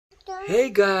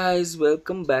Hey guys,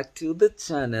 welcome back to the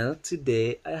channel.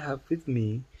 Today I have with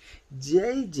me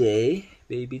JJ,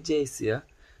 baby JC.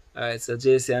 Alright, so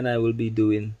JC and I will be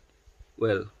doing,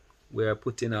 well, we are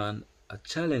putting on a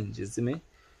challenge, you see me?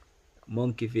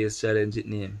 Monkey face challenge it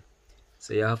name.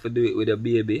 So you have to do it with a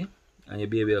baby, and your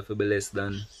baby have to be less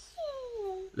than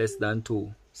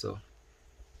 2. So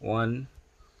 1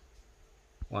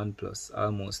 plus,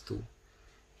 almost 2.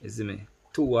 You see me?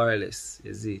 2 or less,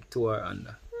 you see, 2 or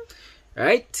under.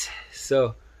 Right?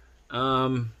 So I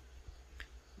don't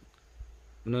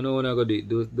know what I'm gonna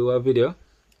do a video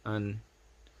and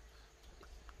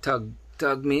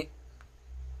tag me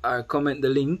or comment the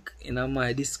link in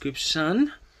my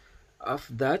description of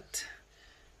that.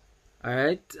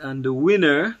 Alright, and the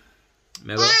winner,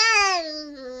 I'm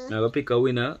gonna pick a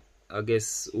winner. I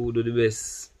guess who do the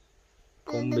best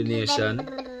combination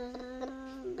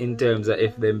in terms of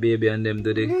if them baby and them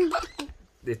do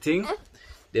the thing,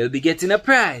 they'll be getting a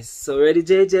prize. So ready,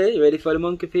 JJ? You ready for the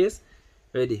monkey face?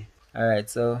 Ready? Alright,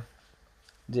 so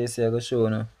JC, I'm gonna show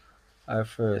you our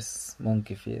first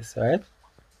monkey face, alright?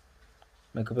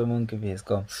 Make up a monkey face,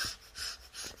 come.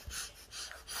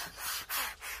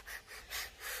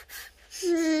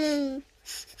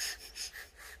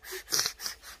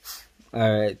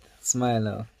 Alright, smile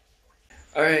now.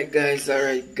 Alright guys,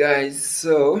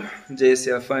 so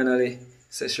JC finally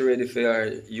said she ready for our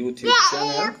YouTube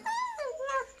channel.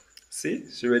 See,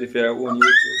 she ready for our own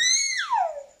YouTube.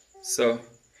 So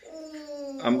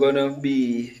I'm gonna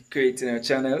be creating a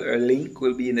channel. Her link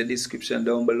will be in the description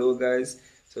down below, guys.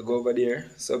 So go over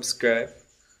there, subscribe,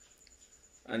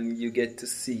 and you get to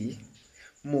see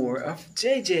more of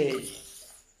JJ.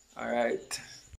 Alright.